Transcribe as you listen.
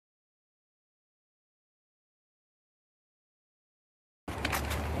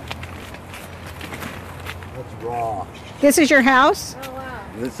raw. This is your house? Oh, wow.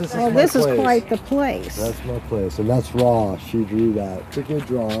 This is This is quite the place. That's my place, and that's raw. She drew that. It's a good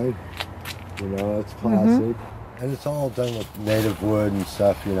drawing. You know, it's classic. And it's all done with native wood and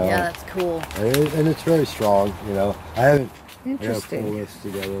stuff, you know. Yeah, that's cool. And it's very strong, you know. I haven't Interesting. pull this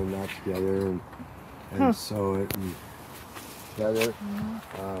together and that together and sew it and together.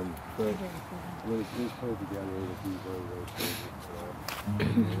 But when it's just put together, it'll be very, very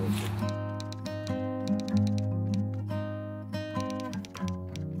stable.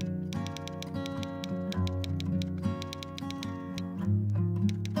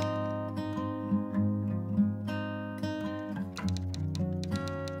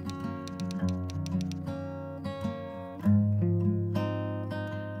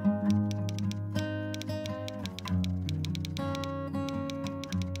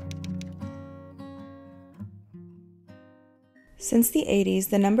 Since the 80s,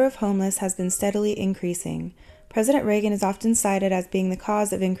 the number of homeless has been steadily increasing. President Reagan is often cited as being the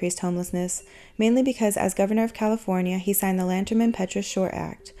cause of increased homelessness, mainly because as governor of California, he signed the Lanterman-Petra Shore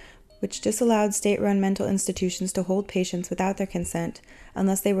Act, which disallowed state-run mental institutions to hold patients without their consent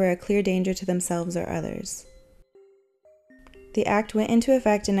unless they were a clear danger to themselves or others. The act went into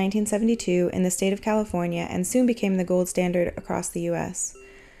effect in 1972 in the state of California and soon became the gold standard across the U.S.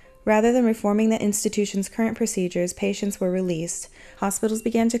 Rather than reforming the institution's current procedures, patients were released, hospitals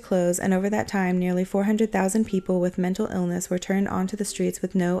began to close, and over that time, nearly 400,000 people with mental illness were turned onto the streets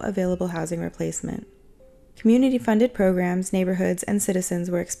with no available housing replacement. Community-funded programs, neighborhoods, and citizens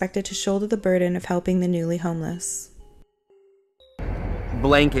were expected to shoulder the burden of helping the newly homeless.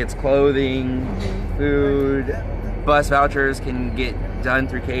 Blankets, clothing, food, bus vouchers can get done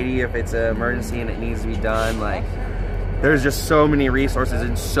through Katie if it's an emergency and it needs to be done. Like, there's just so many resources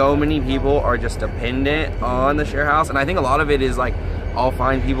and so many people are just dependent on the share house. And I think a lot of it is like, I'll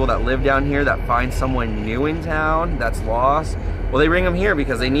find people that live down here that find someone new in town that's lost. Well, they bring them here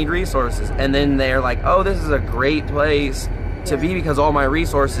because they need resources. And then they're like, oh, this is a great place to be because all my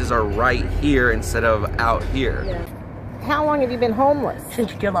resources are right here instead of out here. Yeah. How long have you been homeless?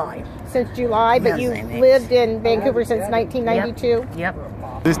 Since July. Since July, but you've lived in Vancouver since 1992? Yep.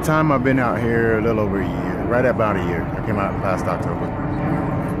 This time I've been out here a little over a year, right about a year. I came out last October.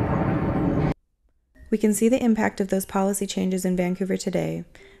 We can see the impact of those policy changes in Vancouver today.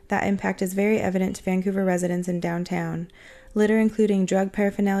 That impact is very evident to Vancouver residents in downtown. Litter including drug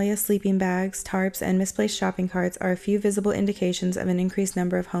paraphernalia, sleeping bags, tarps, and misplaced shopping carts are a few visible indications of an increased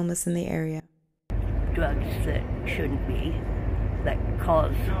number of homeless in the area. Drugs that shouldn't be, that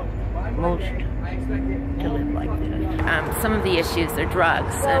cause most to live like this. Some of the issues are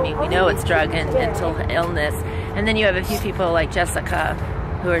drugs. I mean, we know it's drug and mental illness. And then you have a few people like Jessica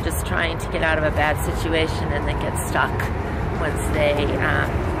who are just trying to get out of a bad situation and then get stuck once they're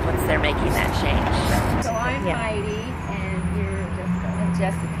making that change. So I'm Heidi and you're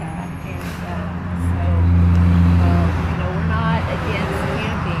Jessica. And so, you know, we're not against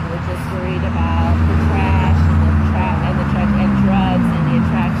camping. We're just worried about the trash and drugs and the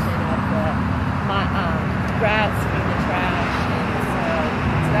attraction of the rats from the trash. And so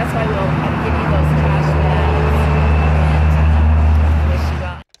that's why we'll try to give you those trash bags and wish you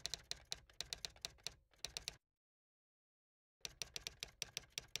well.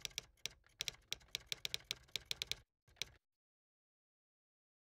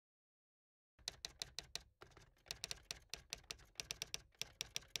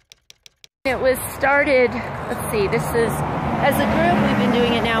 It was started, let's see, this is, as a group we've been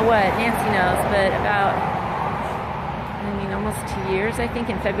doing it now, what, Nancy knows, but about, almost 2 years, I think.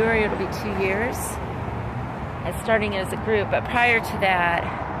 In February it'll be 2 years as starting as a group. But prior to that,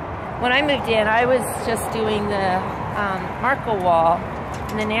 when I moved in, I was just doing the Marco wall,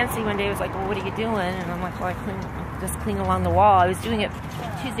 and then Nancy one day was like, well, what are you doing? And I'm like, well, just clean along the wall. I was doing it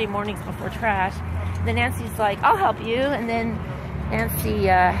Tuesday mornings before trash. And then Nancy's like, I'll help you. And then Nancy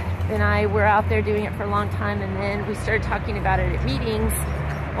and I were out there doing it for a long time, and then we started talking about it at meetings.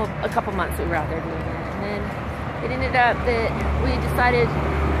 Well, a couple months we were out there doing it, and then it ended up that we decided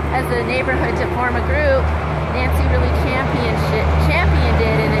as a neighborhood to form a group. Nancy really championed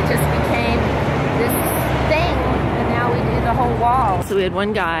it, and it just became this thing, and now we do the whole wall. So we had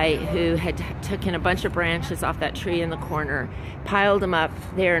one guy who had taken a bunch of branches off that tree in the corner, piled them up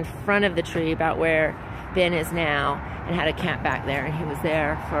there in front of the tree about where Ben is now, and had a camp back there, and he was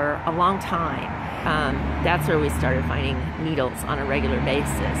there for a long time. That's where we started finding needles on a regular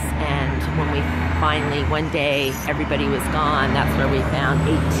basis, and when we finally, one day, everybody was gone, that's where we found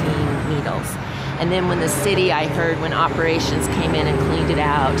 18 needles. And then when the city, I heard, when operations came in and cleaned it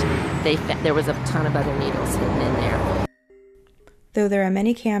out, there was a ton of other needles hidden in there. Though there are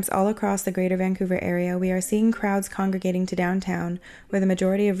many camps all across the greater Vancouver area, we are seeing crowds congregating to downtown, where the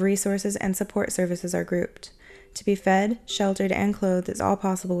majority of resources and support services are grouped. To be fed, sheltered, and clothed is all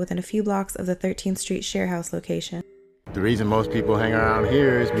possible within a few blocks of the 13th Street Share House location. The reason most people hang around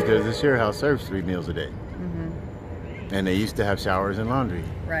here is because the Share House serves 3 meals a day. And they used to have showers and laundry.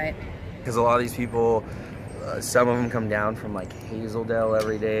 Right. Because a lot of these people, some of them come down from like Hazeldale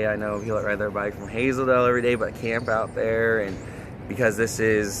every day. I know people that ride their bike from Hazeldale every day, but camp out there. And because this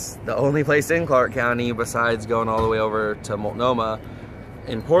is the only place in Clark County besides going all the way over to Multnomah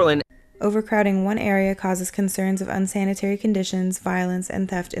in Portland. Overcrowding one area causes concerns of unsanitary conditions, violence, and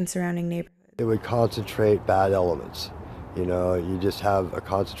theft in surrounding neighborhoods. It would concentrate bad elements. You know, you just have a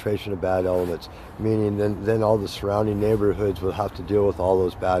concentration of bad elements, meaning then all the surrounding neighborhoods will have to deal with all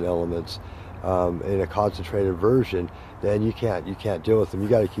those bad elements in a concentrated version. Then you can't deal with them. You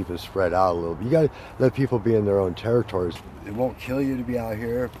got to keep them spread out a little bit. You got to let people be in their own territories. It won't kill you to be out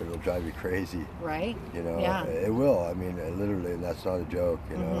here, but it'll drive you crazy. Right. You know, Yeah. It will. I mean, literally, and that's not a joke.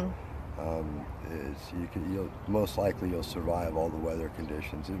 You know, most likely you'll survive all the weather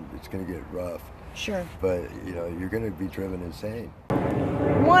conditions. It's going to get rough. Sure. But you know, you're going to be driven insane.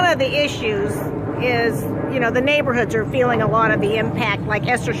 One of the issues is, you know, the neighborhoods are feeling a lot of the impact, like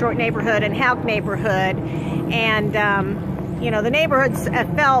Esther Short neighborhood and Houck neighborhood. And, you know, the neighborhoods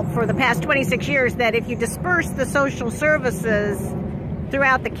have felt for the past 26 years that if you disperse the social services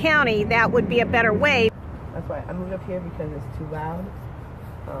throughout the county, that would be a better way. That's why I moved up here, because it's too loud.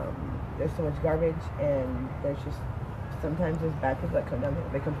 There's so much garbage, and there's just sometimes there's bad people that come down here.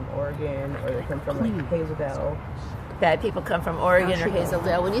 They come from Oregon, or they come from like Hazeldale. Bad people come from Oregon or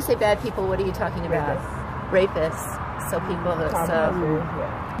Hazeldale. When you say bad people, what are you talking about? Rapists. So people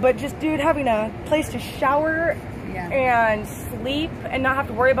that But just, dude, having a place to shower and sleep and not have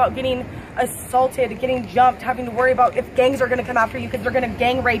to worry about getting assaulted, getting jumped, having to worry about if gangs are going to come after you because they're going to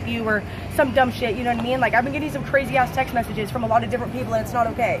gang rape you or some dumb shit, you know what I mean? Like, I've been getting some crazy ass text messages from a lot of different people, and it's not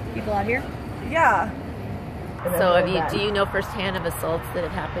okay. People out here? Yeah. So do you know firsthand of assaults that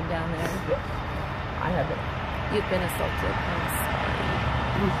have happened down there? Yes, I have been. You've been assaulted.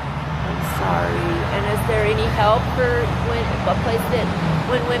 I'm sorry. And is there any help for a place that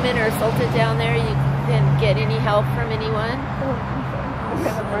when women are assaulted down there, you can get any help from anyone?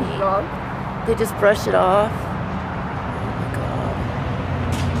 They just brush it off.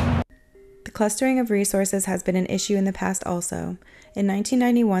 The clustering of resources has been an issue in the past also. In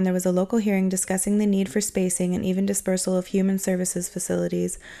 1991, there was a local hearing discussing the need for spacing and even dispersal of human services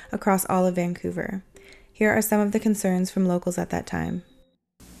facilities across all of Vancouver. Here are some of the concerns from locals at that time.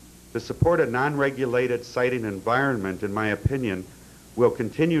 To support a non-regulated siting environment, in my opinion, will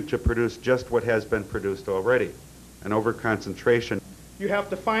continue to produce just what has been produced already, an overconcentration. You have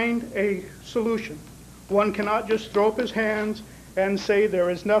to find a solution. One cannot just throw up his hands and say there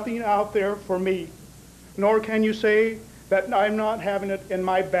is nothing out there for me, nor can you say that I'm not having it in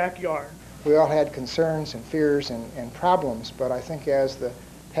my backyard. We all had concerns and fears and problems, but I think as the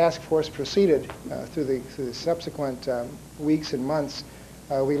task force proceeded through the subsequent weeks and months,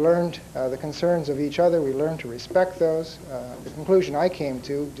 we learned the concerns of each other. We learned to respect those. The conclusion I came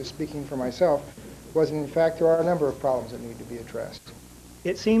to, just speaking for myself, was in fact there are a number of problems that need to be addressed.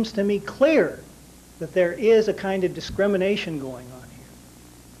 It seems to me clear that there is a kind of discrimination going on here.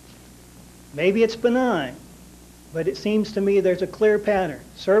 Maybe it's benign, but it seems to me there's a clear pattern.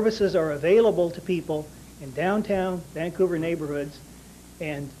 Services are available to people in downtown Vancouver neighborhoods,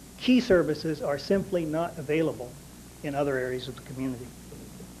 and key services are simply not available in other areas of the community.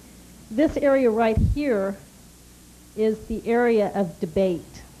 This area right here is the area of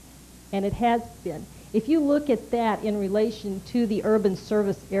debate, and it has been. If you look at that in relation to the urban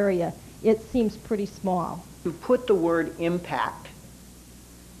service area, it seems pretty small. To put the word impact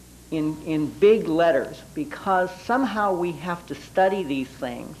in big letters, because somehow we have to study these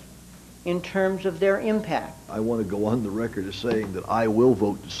things in terms of their impact. I want to go on the record as saying that I will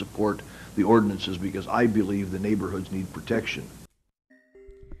vote to support the ordinances because I believe the neighborhoods need protection.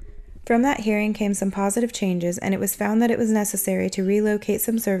 From that hearing came some positive changes, and it was found that it was necessary to relocate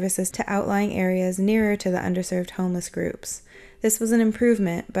some services to outlying areas nearer to the underserved homeless groups. This was an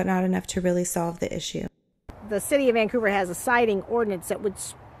improvement, but not enough to really solve the issue. The City of Vancouver has a siting ordinance that would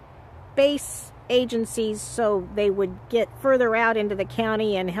space agencies so they would get further out into the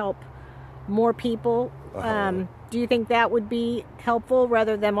county and help more people. Do you think that would be helpful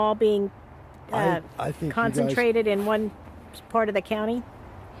rather than all being I think concentrated in one part of the county?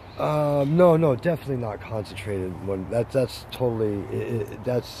 No, definitely not concentrated. That's totally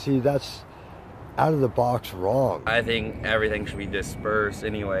that's out of the box wrong. I think everything should be dispersed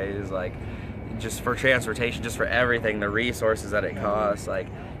anyways. Like, just for transportation, just for everything, the resources that it costs. Like,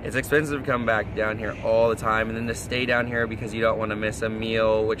 it's expensive to come back down here all the time, and then to stay down here because you don't want to miss a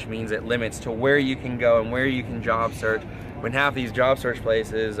meal, which means it limits to where you can go and where you can job search, when half these job search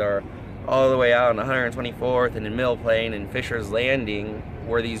places are all the way out on 124th and in Mill Plain and Fisher's Landing,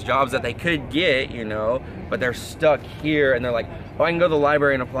 where these jobs that they could get, you know, but they're stuck here, and they're like, oh, I can go to the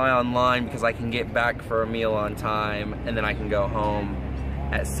library and apply online because I can get back for a meal on time, and then I can go home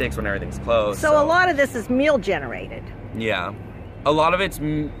at 6 when everything's closed. So a lot of this is meal generated. Yeah. A lot of it's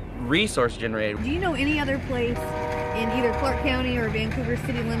resource generated. Do you know any other place in either Clark County or Vancouver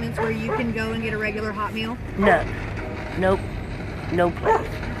city limits where you can go and get a regular hot meal? No. Nope. No place.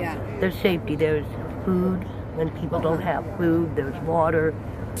 Yeah. There's safety. There's food when people don't have food. There's water.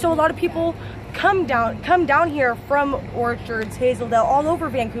 So a lot of people come down here from Orchards, Hazeldale, all over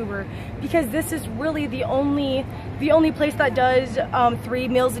Vancouver, because this is really the only place that does 3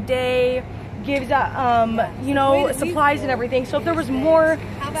 meals a day, gives you know, supplies and everything. So if there was more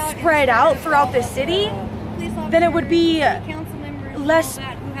spread out throughout the city, then it would be less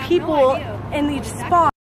people in each spot.